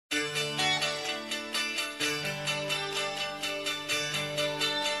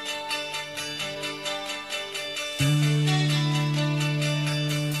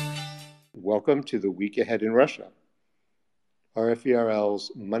welcome to the Week Ahead in Russia,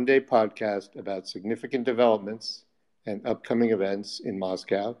 RFERL's Monday podcast about significant developments and upcoming events in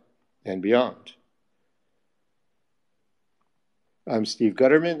Moscow and beyond. I'm Steve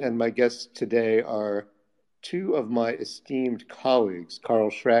Gutterman, and my guests today are two of my esteemed colleagues,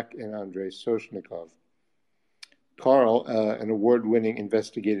 Carl Schreck and Andrei Soshnikov. Carl, an award-winning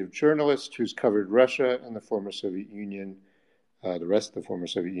investigative journalist who's covered Russia and the former Soviet Union, the rest of the former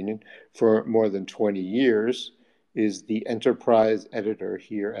Soviet Union, for more than 20 years, is the enterprise editor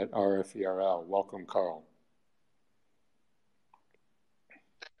here at RFERL. Welcome, Carl.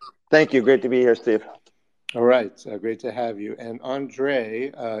 Thank you. Great to be here, Steve. All right. Great to have you. And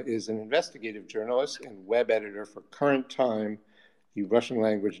Andrei is an investigative journalist and web editor for Current Time, the Russian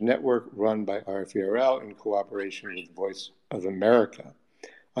language network run by RFERL in cooperation with Voice of America.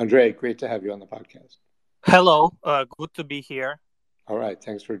 Andrei, great to have you on the podcast. Hello. Good to be here. All right.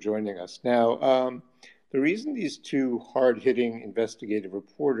 Thanks for joining us. Now, the reason these two hard-hitting investigative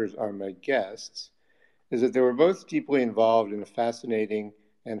reporters are my guests is that they were both deeply involved in a fascinating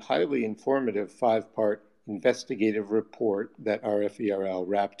and highly informative five-part investigative report that RFERL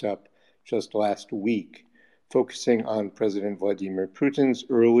wrapped up just last week, focusing on President Vladimir Putin's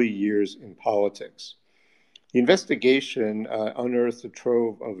early years in politics. The investigation unearthed a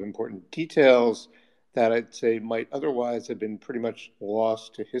trove of important details that I'd say might otherwise have been pretty much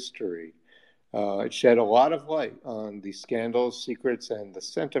lost to history. It shed a lot of light on the scandals, secrets, and the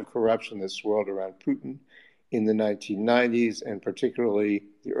scent of corruption that swirled around Putin in the 1990s, and particularly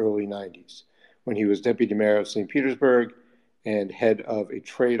the early 90s, when he was deputy mayor of St. Petersburg and head of a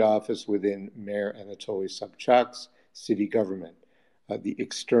trade office within Mayor Anatoly Sobchak's city government, the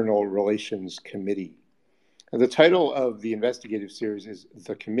External Relations Committee. The title of the investigative series is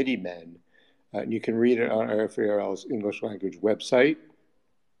The Committee Men, and you can read it on RFERL's English language website,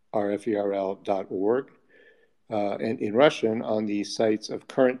 rferl.org, and in Russian on the sites of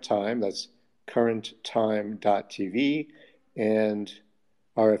Current Time, that's currenttime.tv, and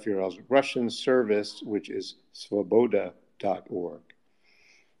RFERL's Russian service, which is svoboda.org.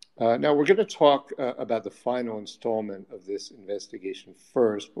 Now, we're going to talk about the final installment of this investigation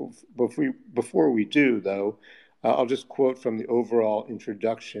first. Before we do, though, I'll just quote from the overall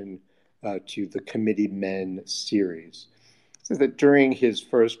introduction to the Committee Men series. It says that during his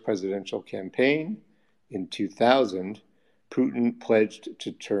first presidential campaign in 2000, Putin pledged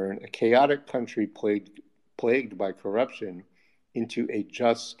to turn a chaotic country plagued by corruption into a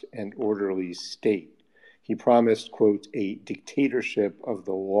just and orderly state. He promised, quote, a dictatorship of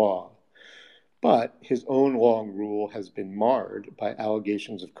the law. But his own long rule has been marred by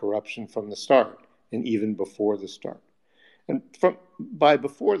allegations of corruption from the start, and even before the start. And by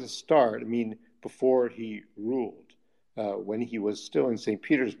before the start, I mean before he ruled, when he was still in St.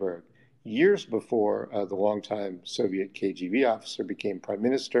 Petersburg, years before the longtime Soviet KGB officer became prime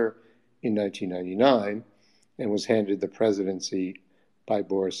minister in 1999 and was handed the presidency by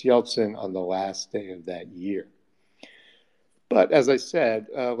Boris Yeltsin on the last day of that year. But as I said,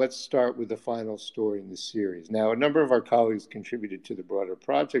 let's start with the final story in the series. Now, a number of our colleagues contributed to the broader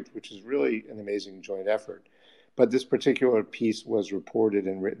project, which is really an amazing joint effort. But this particular piece was reported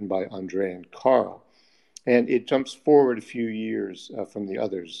and written by Andrei and Carl, and it jumps forward a few years from the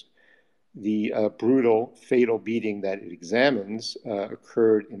others. The brutal, fatal beating that it examines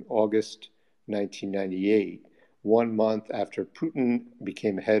occurred in August 1998, 1 month after Putin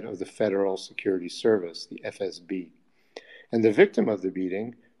became head of the Federal Security Service, the FSB. And the victim of the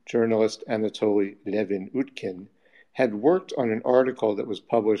beating, journalist Anatoly Levin-Utkin, had worked on an article that was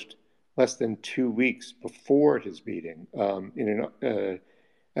published less than 2 weeks before his beating, in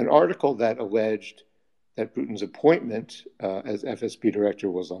an article that alleged that Putin's appointment as FSB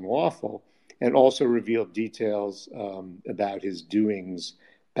director was unlawful, and also revealed details about his doings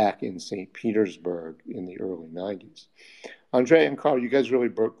back in St. Petersburg in the early 90s. Andrei and Carl, you guys really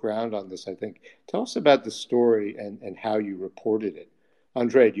broke ground on this, I think. Tell us about the story and how you reported it.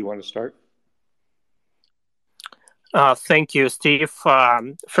 Andrei, do you want to start? Thank you, Steve.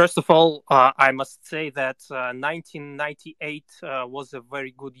 First of all, I must say that 1998 was a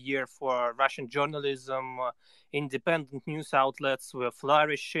very good year for Russian journalism. Independent news outlets were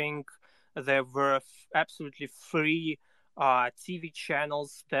flourishing. There were absolutely free TV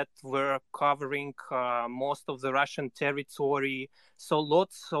channels that were covering most of the Russian territory. So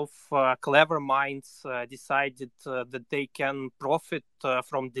lots of clever minds decided that they can profit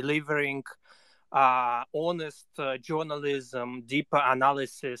from delivering honest journalism, deeper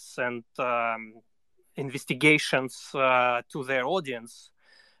analysis, and investigations to their audience.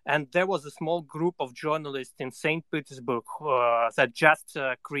 And there was a small group of journalists in St. Petersburg that just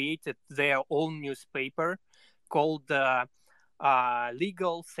created their own newspaper called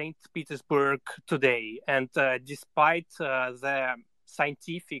Legal St. Petersburg Today. And despite the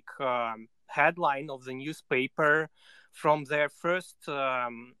scientific headline of the newspaper, from their first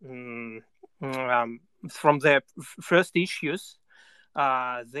issues,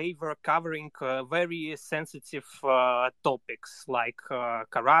 they were covering very sensitive topics like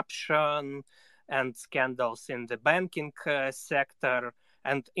corruption and scandals in the banking sector.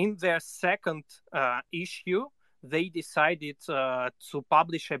 And in their second issue, they decided to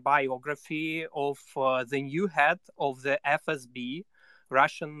publish a biography of the new head of the FSB,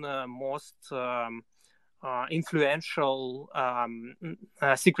 Russian most influential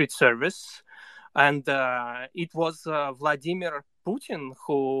secret service. And it was Vladimir Putin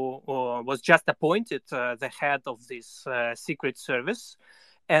who was just appointed the head of this secret service.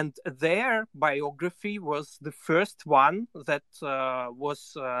 And their biography was the first one that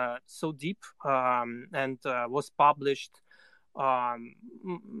was so deep and was published with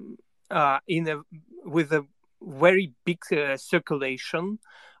a very big circulation,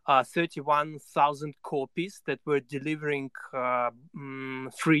 31,000 copies that were delivering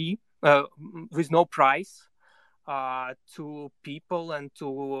free, with no price, to people and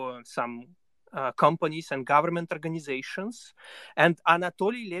to some companies and government organizations. And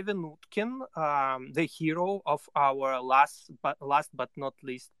Anatoly Levin-Utkin, the hero of our last but not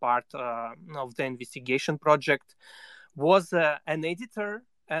least part of the investigation project, was an editor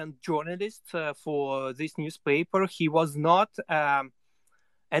and journalist for this newspaper. He was not an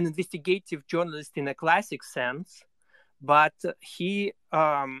investigative journalist in a classic sense, but he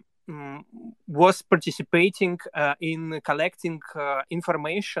was participating in collecting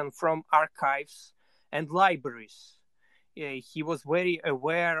information from archives and libraries. He was very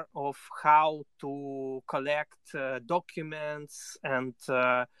aware of how to collect documents and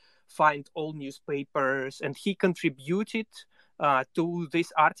find old newspapers, and he contributed to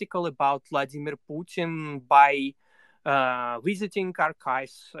this article about Vladimir Putin by visiting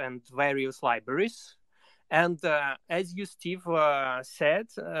archives and various libraries. And as you, Steve, said,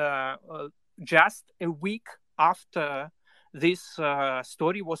 just a week after this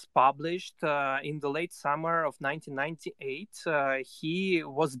story was published in the late summer of 1998, he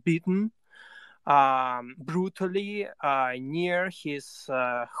was beaten brutally near his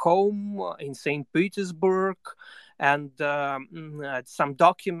home in St. Petersburg, and some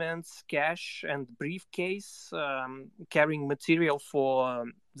documents, cash, and briefcase carrying material for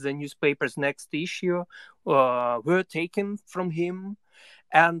the newspaper's next issue were taken from him.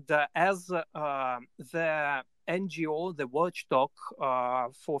 And as the NGO, the watchdog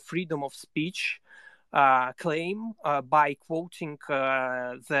for freedom of speech, claim by quoting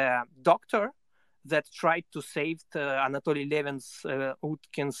the doctor that tried to save Anatoly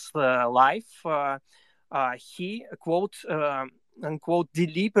Levin-Utkin's life, he, quote unquote,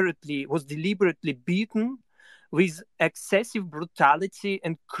 was deliberately beaten with excessive brutality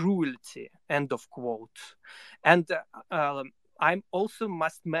and cruelty, end of quote. And I also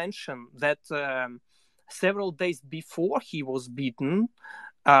must mention that several days before he was beaten,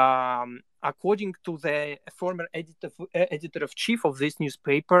 according to the former editor-in-chief of this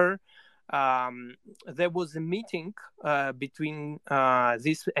newspaper, there was a meeting between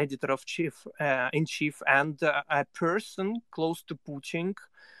this editor-in-chief and a person close to Putin,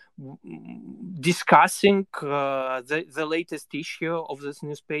 discussing the latest issue of this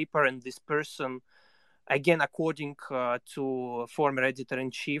newspaper. And this person, again, according to former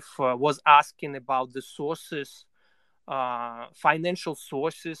editor-in-chief, was asking about the sources, financial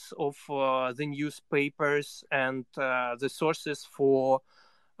sources of the newspapers and the sources for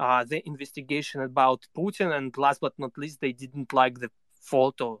the investigation about Putin. And last but not least, they didn't like the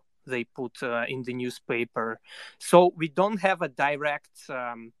photo they put in the newspaper. So we don't have a direct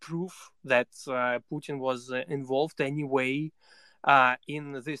proof that Putin was involved anyway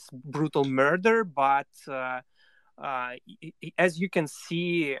in this brutal murder, but as you can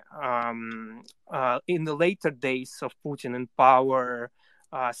see, in the later days of Putin in power,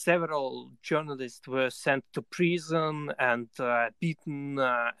 several journalists were sent to prison and beaten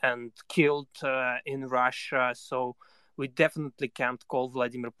and killed in Russia. So we definitely can't call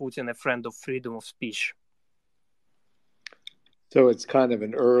Vladimir Putin a friend of freedom of speech. So it's kind of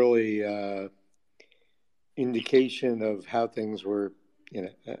an early indication of how things were,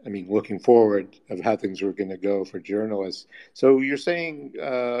 looking forward of how things were going to go for journalists. So you're saying,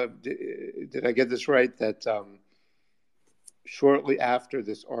 did I get this right, that shortly after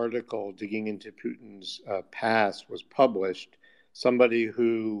this article digging into Putin's past was published, somebody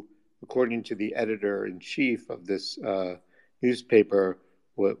who, according to the editor-in-chief of this newspaper,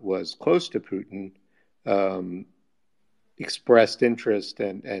 was close to Putin, expressed interest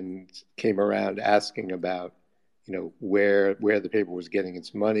and came around asking about, where the paper was getting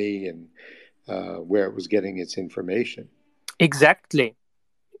its money and where it was getting its information. Exactly.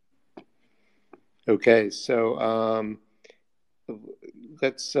 Okay, so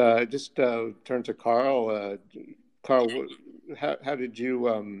let's just turn to Carl. Carl, how did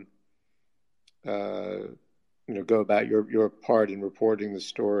you go about your part in reporting the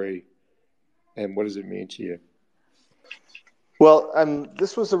story, and what does it mean to you? Well,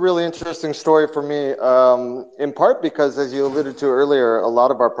 this was a really interesting story for me, in part because, as you alluded to earlier, a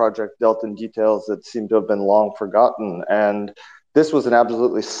lot of our project dealt in details that seem to have been long forgotten. And this was an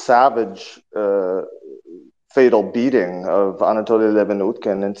absolutely savage, fatal beating of Anatoly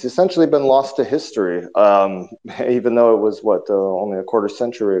Levin-Utkin. It's essentially been lost to history, even though it was, only a quarter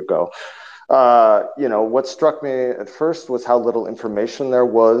century ago. What struck me at first was how little information there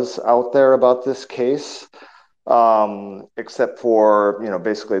was out there about this case. Except for,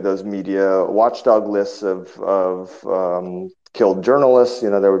 basically those media watchdog lists of killed journalists.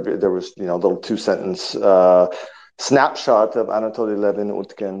 There was a little 2-sentence snapshot of Anatoly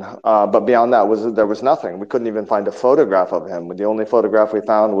Levin-Utkin. But beyond that, there was nothing. We couldn't even find a photograph of him. The only photograph we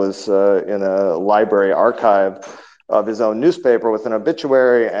found was in a library archive of his own newspaper with an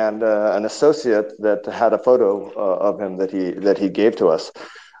obituary and an associate that had a photo of him that he gave to us.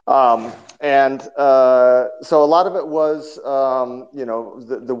 So a lot of it was,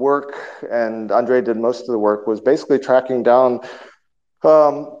 the work, and Andrei did most of the work, was basically tracking down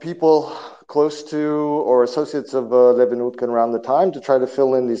people close to or associates of Levin-Utkin around the time to try to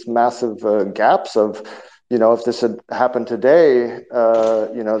fill in these massive gaps of, if this had happened today,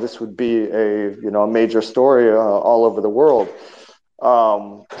 this would be a major story all over the world.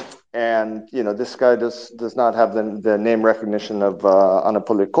 This guy does not have the name recognition of Anna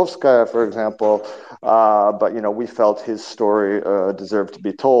Politkovskaya, for example, but we felt his story deserved to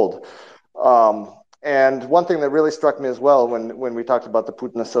be told. And one thing that really struck me as well when we talked about the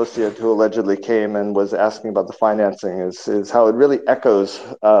Putin associate who allegedly came and was asking about the financing is how it really echoes,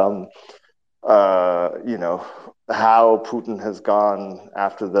 how Putin has gone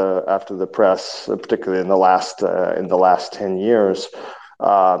after the press, particularly in the last 10 years.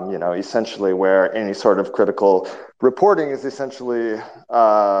 Essentially where any sort of critical reporting is essentially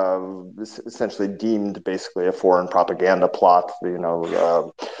deemed basically a foreign propaganda plot,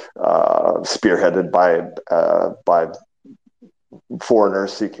 spearheaded by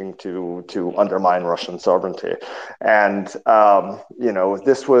foreigners seeking to undermine Russian sovereignty. And,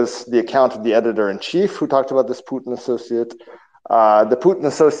 this was the account of the editor-in-chief who talked about this Putin associate. The Putin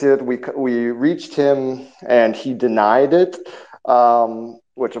associate, we reached him and he denied it.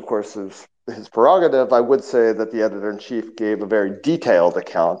 Which of course is his prerogative. I would say that the editor-in-chief gave a very detailed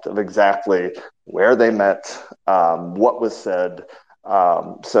account of exactly where they met, what was said.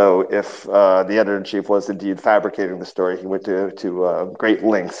 So if the editor-in-chief was indeed fabricating the story, he went to great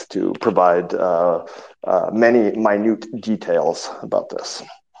lengths to provide many minute details about this.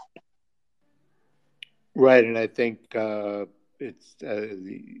 Right, and I think it's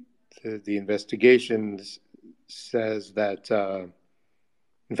the investigation says that,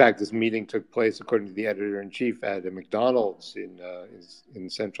 in fact, this meeting took place, according to the editor-in-chief, at a McDonald's in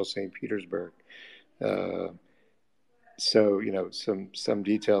central St. Petersburg. So, some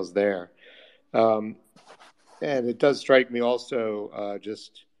details there. And it does strike me also,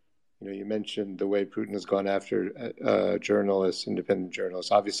 you mentioned the way Putin has gone after journalists, independent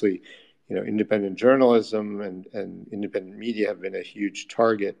journalists. Obviously, independent journalism and independent media have been a huge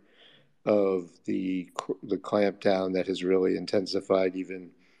target of the clampdown that has really intensified even,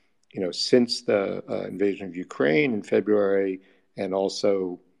 since the invasion of Ukraine in February, and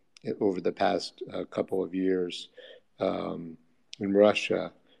also over the past couple of years in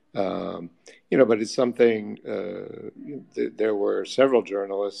Russia. But it's something. There were several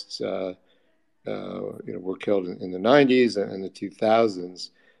journalists, were killed in the 90s and the 2000s,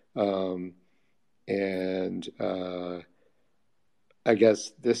 and I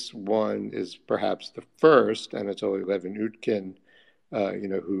guess this one is perhaps the first, Anatoly Levin-Utkin,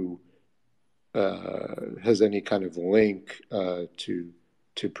 who has any kind of link to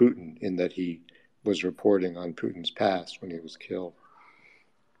Putin, in that he was reporting on Putin's past when he was killed.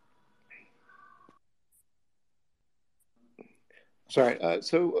 Sorry.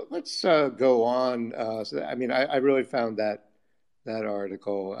 So let's go on. I really found that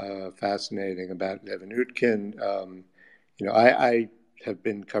article fascinating about Levin-Utkin. I have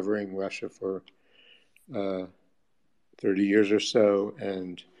been covering Russia for 30 years or so,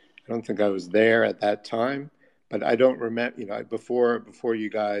 and I don't think I was there at that time, but I don't remember, before you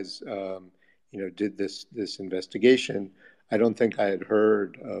guys, did this investigation, I don't think I had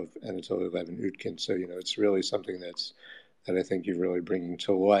heard of Anatoly Levin-Utkin. So, it's really something that I think you're really bringing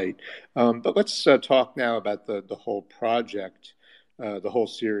to light. But let's talk now about the whole project, the whole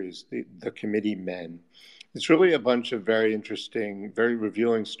series, the Committee Men. It's really a bunch of very interesting, very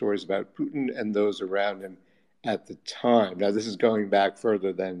revealing stories about Putin and those around him at the time. Now, this is going back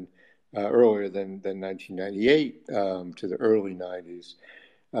further than earlier than 1998 to the early 90s,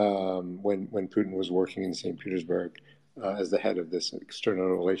 when Putin was working in St. Petersburg as the head of this External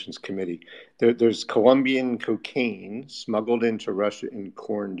Relations Committee. There's Colombian cocaine smuggled into Russia in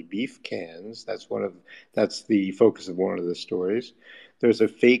corned beef cans. That's the focus of one of the stories. There's a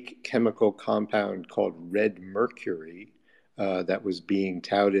fake chemical compound called red mercury that was being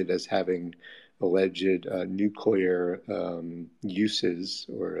touted as having alleged nuclear uses,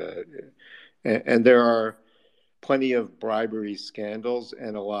 and there are plenty of bribery scandals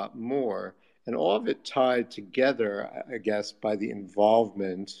and a lot more, and all of it tied together, I guess, by the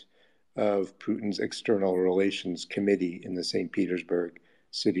involvement of Putin's External Relations Committee in the St. Petersburg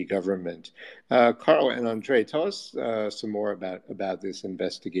city government. Carl and Andrei, tell us some more about this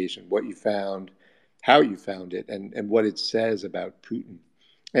investigation, what you found, how you found it, and what it says about Putin.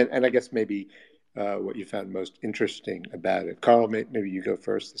 And I guess maybe what you found most interesting about it. Carl, maybe you go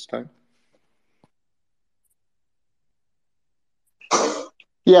first this time.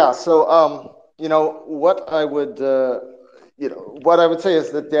 Yeah. So, what I would, what I would say is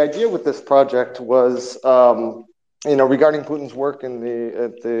that the idea with this project was, regarding Putin's work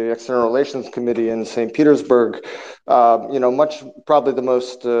at the External Relations Committee in St. Petersburg, probably the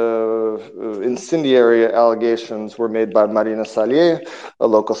most incendiary allegations were made by Marina Salier, a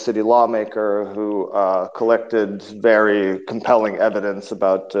local city lawmaker who collected very compelling evidence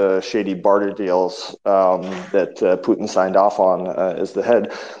about shady barter deals that Putin signed off on as the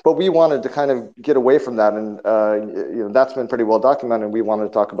head. But we wanted to kind of get away from that, and that's been pretty well documented. We wanted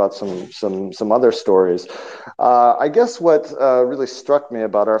to talk about some other stories. I guess what really struck me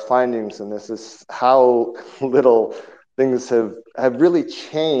about our findings in this is how little things have really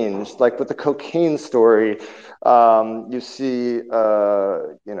changed. Like with the cocaine story, you see,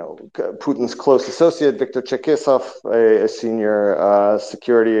 Putin's close associate, Viktor Chekesov, a senior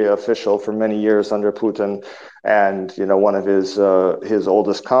security official for many years under Putin, and one of his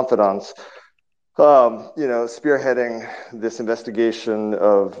oldest confidants, spearheading this investigation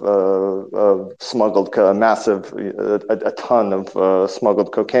of smuggled, a ton of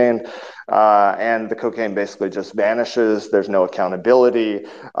smuggled cocaine, and the cocaine basically just vanishes. There's no accountability.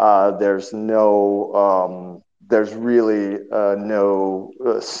 There's really no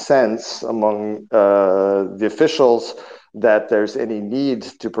sense among the officials that there's any need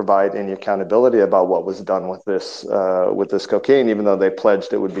to provide any accountability about what was done with this cocaine, even though they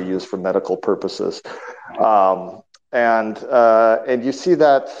pledged it would be used for medical purposes. And you see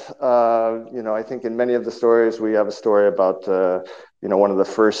that, I think in many of the stories, we have a story about, one of the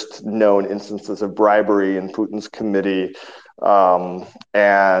first known instances of bribery in Putin's committee.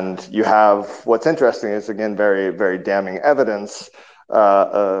 And you have, what's interesting is, again, very, very damning evidence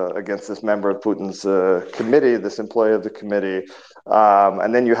against this member of Putin's committee, this employee of the committee.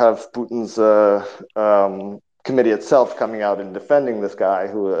 And then you have Putin's committee itself coming out and defending this guy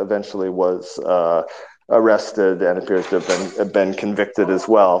who eventually was arrested and appears to have been convicted as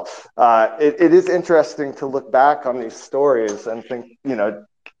well. It is interesting to look back on these stories and think,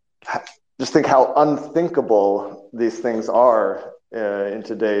 just think how unthinkable these things are in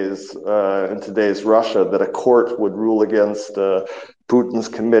today's Russia, that a court would rule against Putin's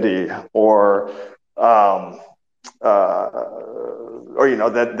committee, or that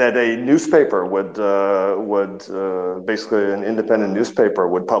a newspaper would basically, an independent newspaper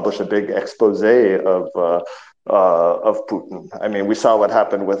would publish a big expose of Putin. I mean, we saw what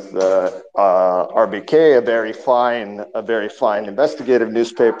happened with RBK, a very fine investigative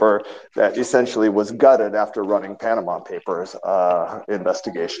newspaper that essentially was gutted after running Panama Papers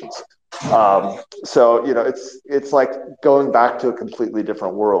investigations. So it's like going back to a completely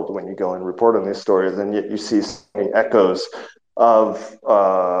different world when you go and report on these stories, and yet you see so many echoes of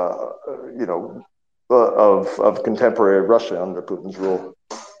contemporary Russia under Putin's rule.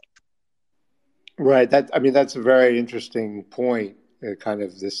 Right. That's a very interesting point. Kind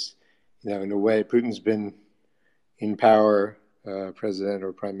of this, in a way, Putin's been in power, president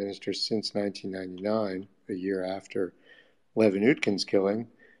or prime minister, since 1999, a year after Levin-Utkin's killing,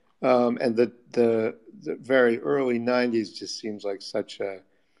 and the very early 90s just seems like such a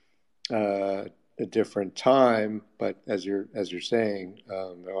a different time. But as you're saying, there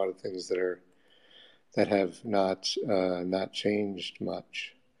are a lot of things that have not changed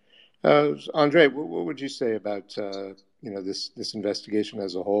much. Andrei, what would you say about this investigation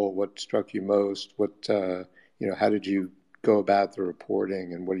as a whole? What struck you most? How did you go about the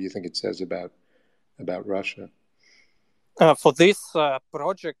reporting, and what do you think it says about Russia? For this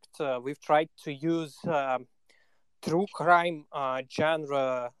project, we've tried to use true crime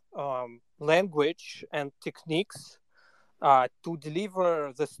genre language and techniques to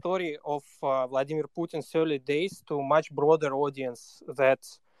deliver the story of Vladimir Putin's early days to a much broader audience that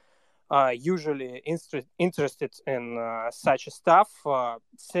usually interested in such stuff,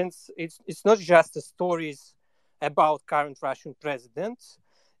 since it's not just the stories about current Russian president.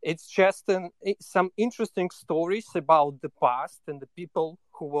 It's just some interesting stories about the past and the people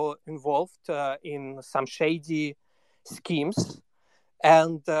who were involved in some shady schemes.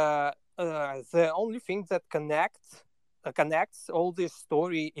 And the only thing that connects all this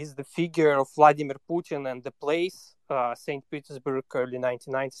story is the figure of Vladimir Putin and the place, St. Petersburg, early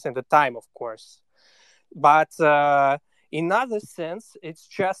 1990s, and the time, of course. But in other sense, it's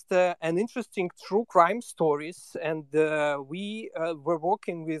just an interesting true crime stories, and we were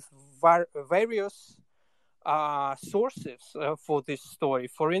working with various sources for this story.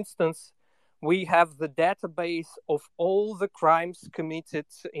 For instance, we have the database of all the crimes committed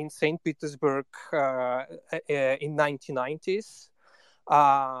in St. Petersburg in 1990s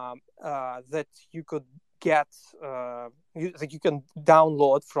that you could get, that you can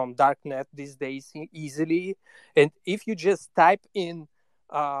download from darknet these days easily. And if you just type in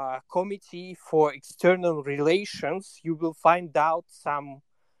Committee for External Relations, you will find out some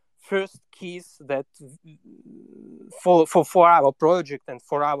first keys that for our project and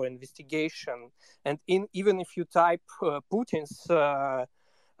for our investigation. And even if you type Putin's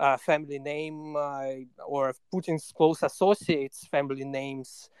family name or Putin's close associates family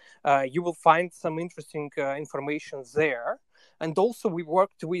names, you will find some interesting information there. And also we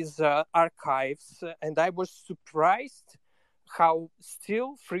worked with archives, and I was surprised how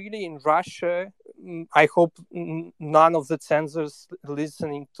still freely in Russia, I hope none of the censors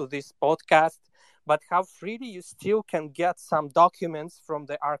listening to this podcast, but how freely you still can get some documents from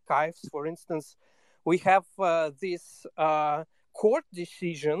the archives. For instance, we have this court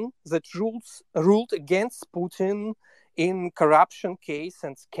decision that ruled against Putin in corruption case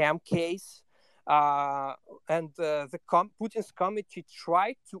and scam case. And Putin's committee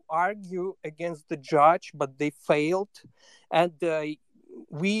tried to argue against the judge, but they failed. And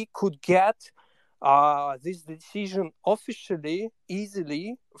we could get this decision officially,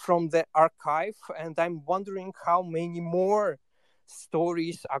 easily from the archive. And I'm wondering how many more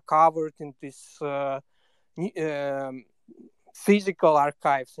stories are covered in this physical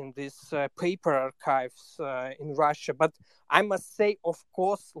archives, in these paper archives in Russia. But I must say, of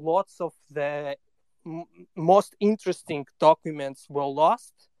course, lots of the most interesting documents were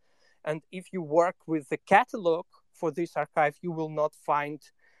lost. And if you work with the catalog for this archive, you will not find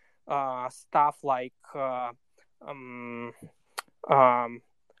stuff like what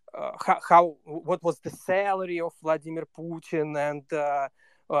was the salary of Vladimir Putin and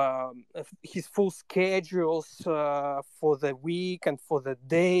his full schedules for the week and for the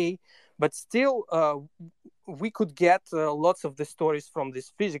day. But still, we could get lots of the stories from this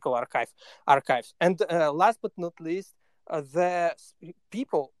physical archives. And last but not least, the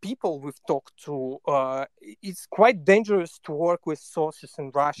people we've talked to, it's quite dangerous to work with sources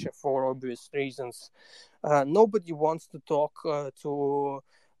in Russia for obvious reasons. Nobody wants to talk to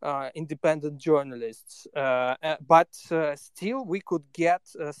independent journalists, but still we could get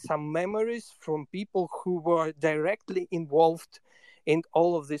some memories from people who were directly involved in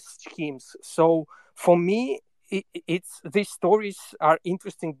all of these schemes. So for me, these stories are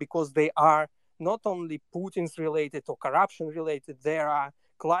interesting because they are not only Putin's related or corruption related, there are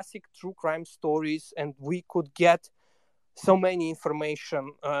classic true crime stories, and we could get so many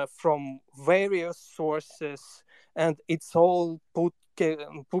information from various sources, and it's all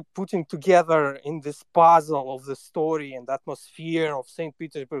putting together in this puzzle of the story and atmosphere of St.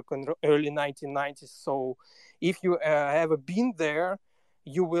 Petersburg in the early 1990s. So if you ever been there,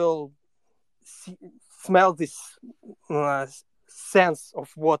 you will smell this sense of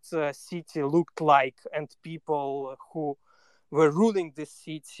what the city looked like and people who were ruling this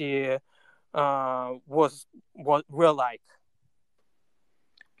city were like.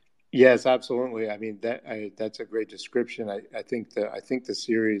 Yes, absolutely. I mean that's a great description. I think the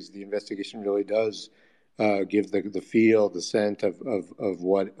series, the investigation, really does give the feel, the scent of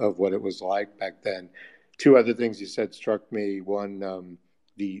what it was like back then. Two other things you said struck me. One,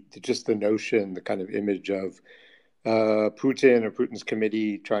 just the notion, the kind of image of Putin or Putin's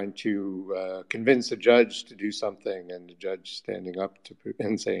committee trying to convince a judge to do something, and the judge standing up to Putin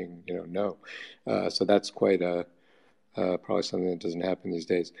and saying, no. So that's quite probably something that doesn't happen these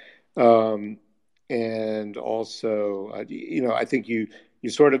days. And also, I think you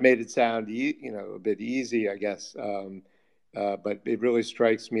sort of made it sound, a bit easy, I guess. But it really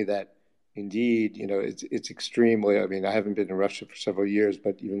strikes me that indeed, it's extremely. I mean, I haven't been in Russia for several years,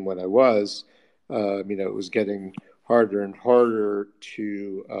 but even when I was, it was getting harder and harder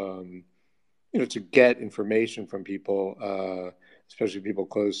to, to get information from people, especially people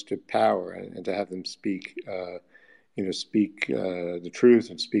close to power, and to have them speak, speak the truth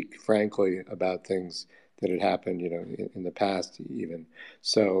and speak frankly about things that had happened, in the past even.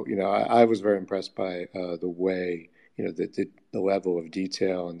 So, I was very impressed by the way, the level of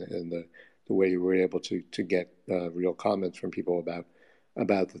detail and the way you were able to get real comments from people about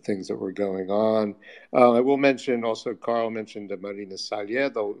the things that were going on. I will mention also, Carl mentioned Marina Salier,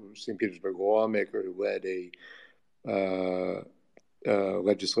 the St. Petersburg lawmaker who led a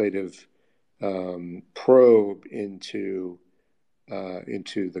legislative probe into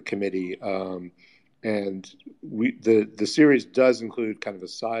the committee, and the series does include kind of a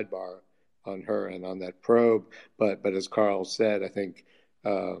sidebar on her and on that probe. But as Carl said, I think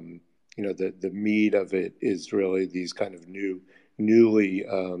the meat of it is really these kind of newly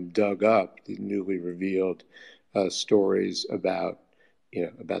dug up, the newly revealed stories about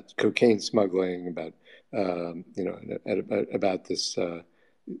cocaine smuggling, about about this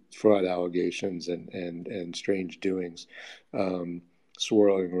fraud allegations and strange doings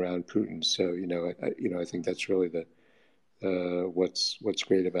swirling around Putin. So I think that's really what's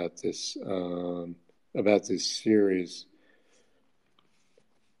great about this series.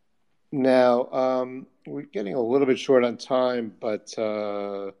 Now, we're getting a little bit short on time, but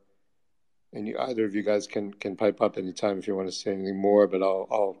and either of you guys can pipe up anytime if you want to say anything more. But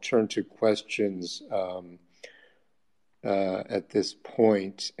I'll turn to questions at this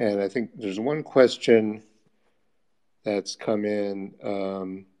point, and I think there's one question that's come in.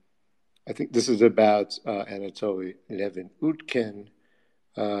 I think this is about Anatoly Levin-Utkin,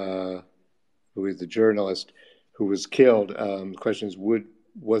 who is the journalist who was killed. The question is,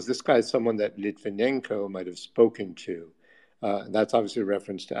 was this guy someone that Litvinenko might have spoken to? And that's obviously a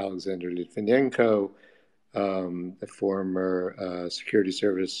reference to Alexander Litvinenko, a former security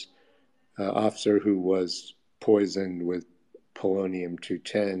service officer who was poisoned with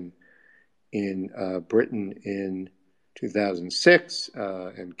polonium-210 in Britain in 2006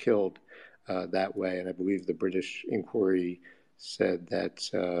 and killed that way. And I believe the British inquiry said that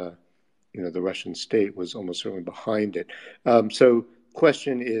the Russian state was almost certainly behind it. So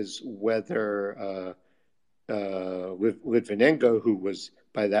question is whether Litvinenko, who was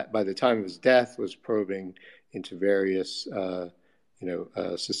by the time of his death was probing into various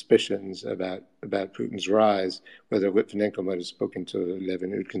suspicions about Putin's rise, whether Litvinenko might have spoken to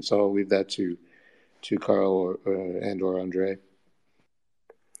Levin-Utkin. So I'll leave that to Carl or Andrei.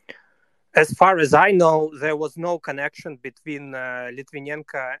 As far as I know, there was no connection between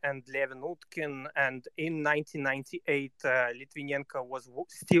Litvinenko and Levin-Utkin, and in 1998, Litvinenko was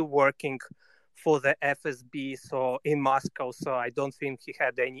still working for the FSB, so in Moscow. So I don't think he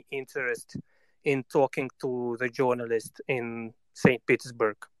had any interest in talking to the journalist in St.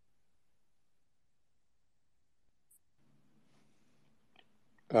 Petersburg.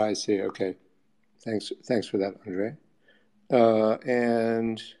 I see. Okay, thanks for that, Andrei.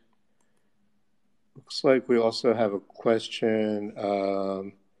 And looks like we also have a question.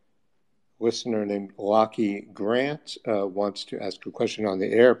 Listener named Lockie Grant wants to ask a question on the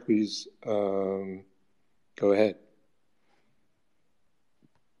air. Please go ahead.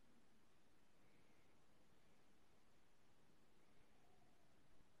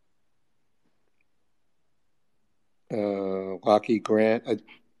 Lockie Grant.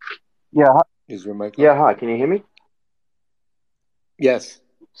 Yeah. Is your mic on? Yeah. Hi. Can you hear me? Yes.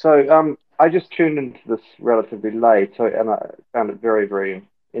 So I just tuned into this relatively late, and I found it very, very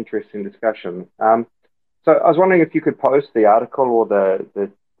interesting discussion. So I was wondering if you could post the article or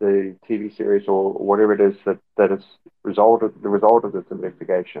the TV series or whatever it is that is the result of this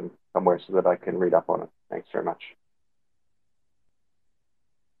investigation somewhere so that I can read up on it. Thanks very much.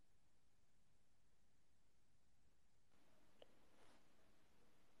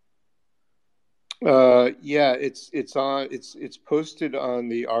 Yeah, it's posted on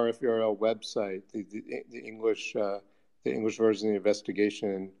the RFURL website, the English version of the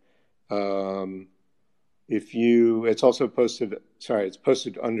investigation. It's also posted. Sorry, it's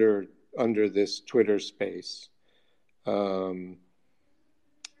posted under this Twitter space.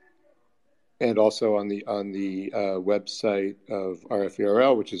 and also on the website of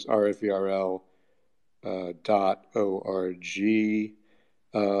RFERL, which is rferl.org.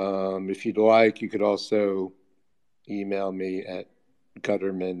 If you'd like, you could also email me at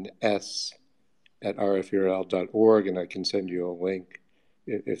guttermans@rferl.org, and I can send you a link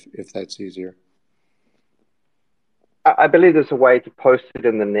if that's easier. I believe there's a way to post it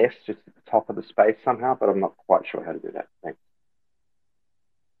in the nest, just at the top of the space somehow, but I'm not quite sure how to do that. Thanks.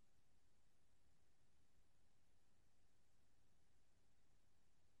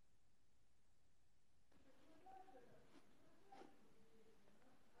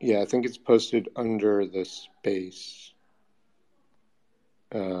 Yeah, I think it's posted under the space.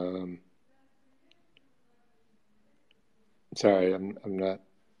 Sorry, I'm not.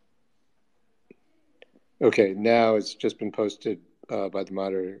 Okay, now it's just been posted by the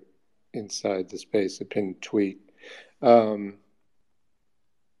moderator inside the space, a pinned tweet. And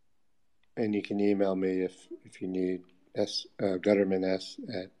you can email me if you need,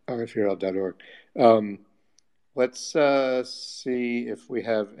 gutterman@rferl.org. Let's see if we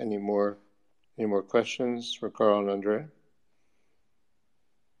have any more questions for Carl and Andrei.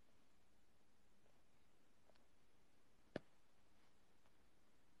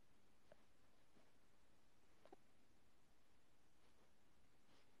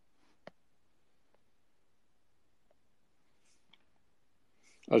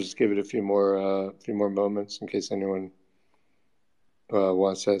 I'll just give it a few more moments in case anyone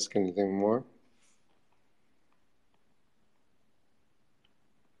wants to ask anything more.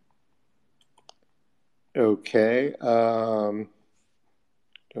 Okay. Don't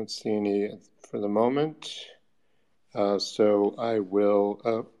see any for the moment. So I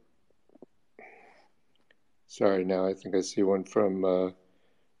will. Sorry. Now I think I see one from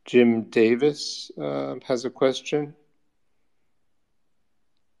Jim Davis. Has a question.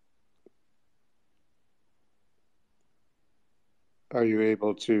 Are you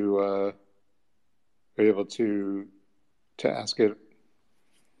able to ask it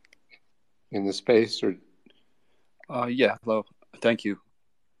in the space or? Yeah. Hello. Thank you.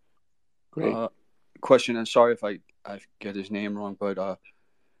 Great. Question. And sorry if I get his name wrong, but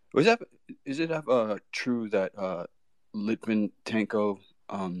is it true that Litvinenko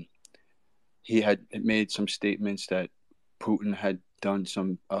he had made some statements that Putin had done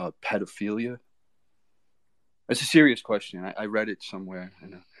some pedophilia? It's a serious question. I read it somewhere.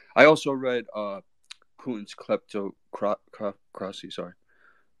 And I also read Putin's kleptocracy.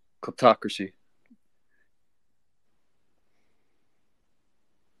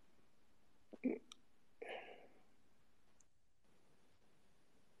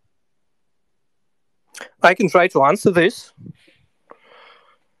 I can try to answer this.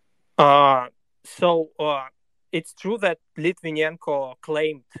 It's true that Litvinenko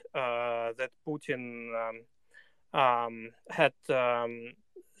claimed that Putin had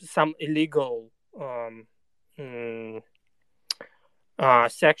some illegal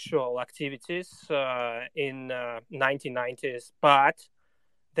sexual activities in 1990s, but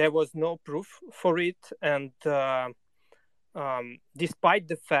there was no proof for it. And despite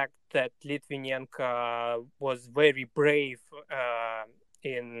the fact that Litvinenko was very brave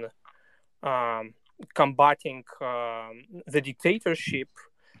in combating the dictatorship,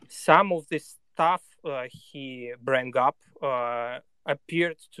 some of the stuff he brought up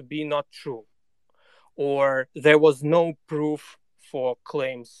appeared to be not true, or there was no proof for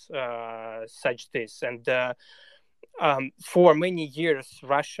claims such this. And for many years,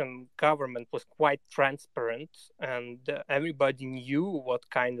 Russian government was quite transparent, and everybody knew what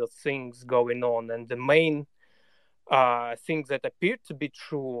kind of things going on. And the main thing that appeared to be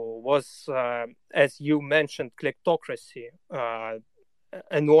true was, as you mentioned, kleptocracy,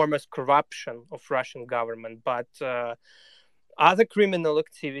 enormous corruption of Russian government. But other criminal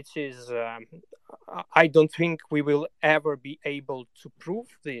activities, I don't think we will ever be able to prove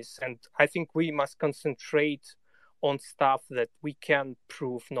this. And I think we must concentrate on stuff that we can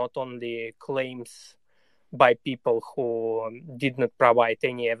prove, not only claims by people who did not provide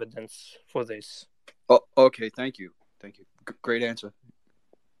any evidence for this. Oh, okay. Thank you. Great answer.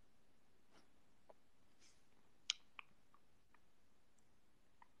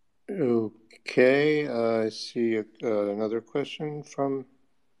 Okay. I see another question from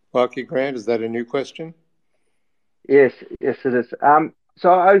Lucky Grant. Is that a new question? Yes, it is.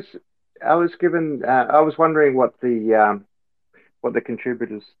 So I was given. I was wondering what the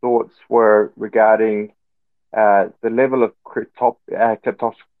contributors' thoughts were regarding the level of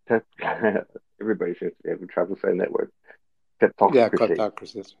everybody seems to have trouble saying that word. Kleptocracy. Yeah,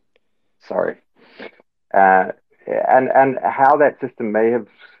 kleptocracy. Sorry. and how that system may have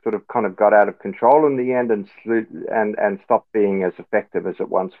sort of kind of got out of control in the end and stopped being as effective as it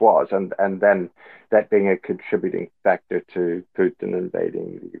once was, and then that being a contributing factor to Putin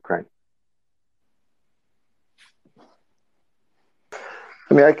invading the Ukraine.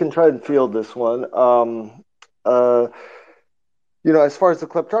 I mean, I can try and field this one. As far as the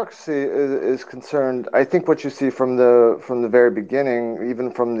kleptocracy is concerned, I think what you see from the very beginning,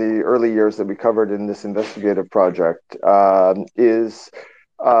 even from the early years that we covered in this investigative project, is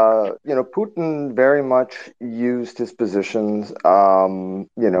Putin very much used his positions,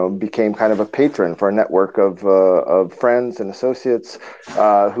 became kind of a patron for a network of friends and associates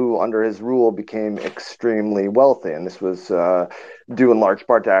who, under his rule, became extremely wealthy, and this was due in large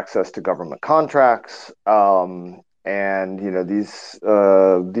part to access to government contracts. And these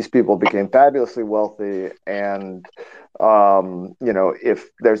people became fabulously wealthy, and if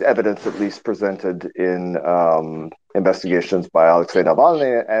there's evidence at least presented in investigations by Alexei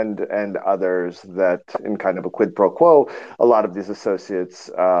Navalny and others that in kind of a quid pro quo, a lot of these associates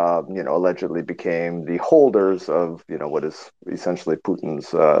allegedly became the holders of what is essentially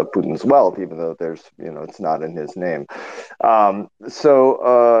Putin's wealth, even though there's it's not in his name. When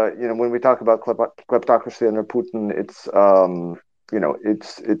we talk about kleptocracy under Putin,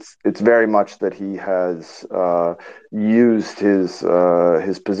 it's very much that he has used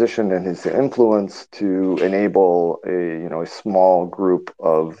his position and his influence to enable a small group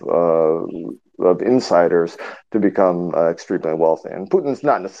of insiders to become extremely wealthy. And Putin's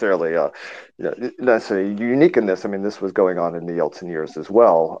not necessarily unique in this. I mean, this was going on in the Yeltsin years as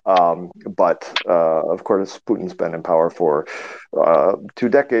well. But of course, Putin's been in power for 2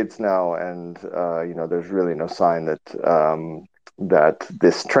 decades now, and there's really no sign that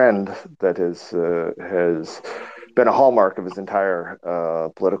this trend that has been a hallmark of his entire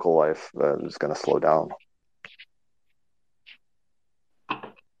political life is going to slow down.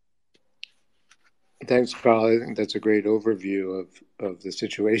 Thanks, Carl. I think that's a great overview of the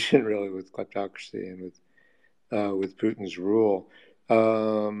situation, really, with kleptocracy and with Putin's rule.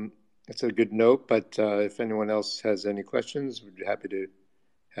 That's a good note. But if anyone else has any questions, we'd be happy to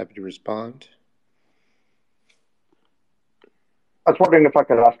respond. I was wondering if I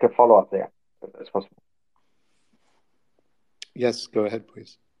could ask a follow-up there, if that's possible. Yes, go ahead,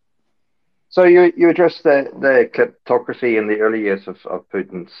 please. So you addressed the kleptocracy in the early years of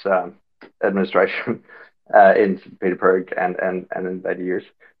Putin's administration in St. Petersburg and in later years.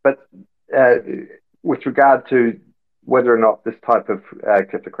 But with regard to whether or not this type of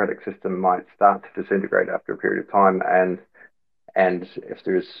kleptocratic system might start to disintegrate after a period of time, and if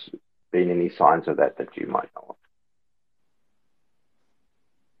there's been any signs of that you might know of.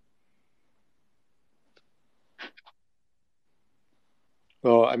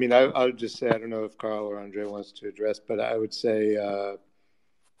 Well, I mean, I would just say, I don't know if Carl or Andrei wants to address, but I would say,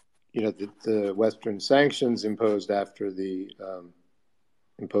 the Western sanctions imposed after the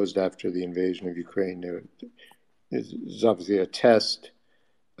invasion of Ukraine is obviously a test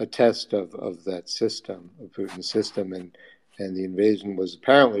of that system, of Putin's system, and the invasion was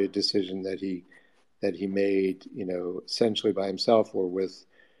apparently a decision that he made, essentially by himself or with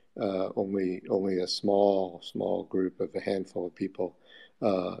only a small group of a handful of people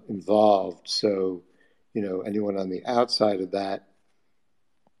involved. So, anyone on the outside of that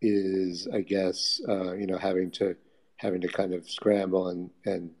is, I guess, having to kind of scramble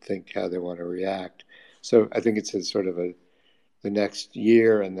and think how they want to react. So I think it's a sort of the next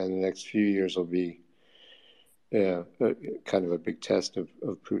year, and then the next few years will be kind of a big test of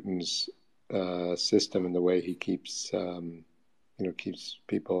Putin's system and the way he keeps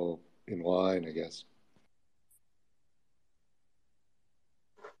people in line, I guess.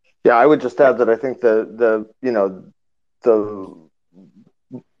 Yeah, I would just add that I think the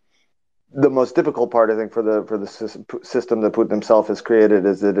most difficult part, I think, for the system that Putin himself has created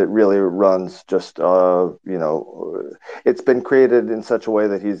is that it really runs just, it's been created in such a way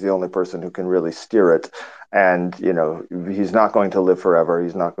that he's the only person who can really steer it. And, he's not going to live forever.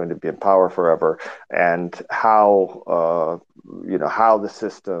 He's not going to be in power forever. And how the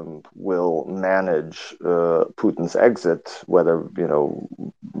system will manage Putin's exit, whether,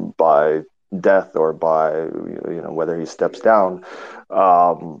 by death or by, whether he steps down,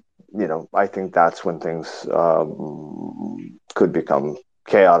 I think that's when things could become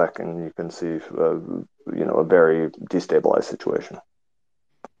chaotic, and you can see, a very destabilized situation.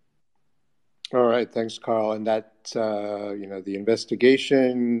 All right, thanks, Carl. And that, the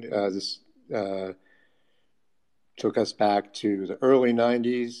investigation, this took us back to the early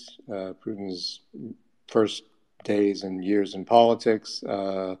 90s, Putin's first days and years in politics,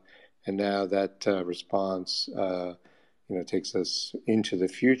 And now that response, takes us into the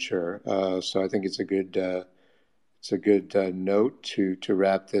future. So I think it's a good note to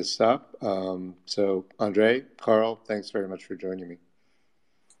wrap this up. So Andrei, Carl, thanks very much for joining me.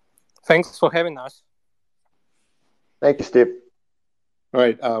 Thanks for having us. Thank you, Steve. All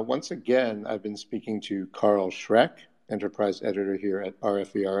right. Once again, I've been speaking to Carl Schreck, enterprise editor here at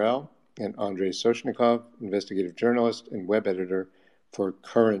RFERL, and Andrei Soshnikov, investigative journalist and web editor for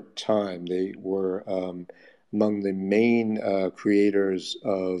Current Time. They were among the main creators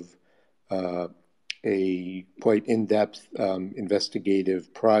of a quite in-depth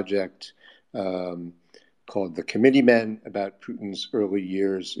investigative project called The Committeemen about Putin's early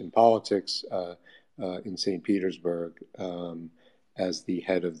years in politics in St. Petersburg as the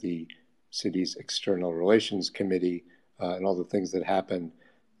head of the city's External Relations Committee and all the things that happened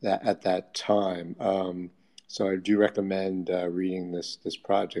at that time. So I do recommend reading this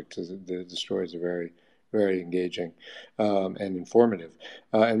project. The stories are very, very engaging and informative.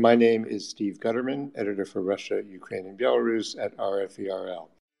 And my name is Steve Gutterman, editor for Russia, Ukraine, and Belarus at RFERL.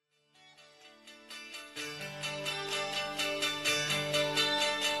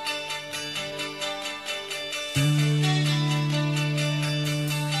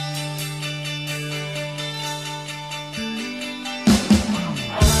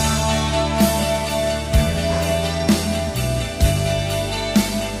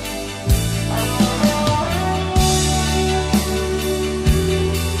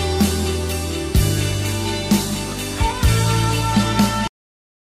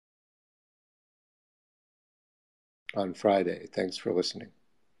 On Friday. Thanks for listening.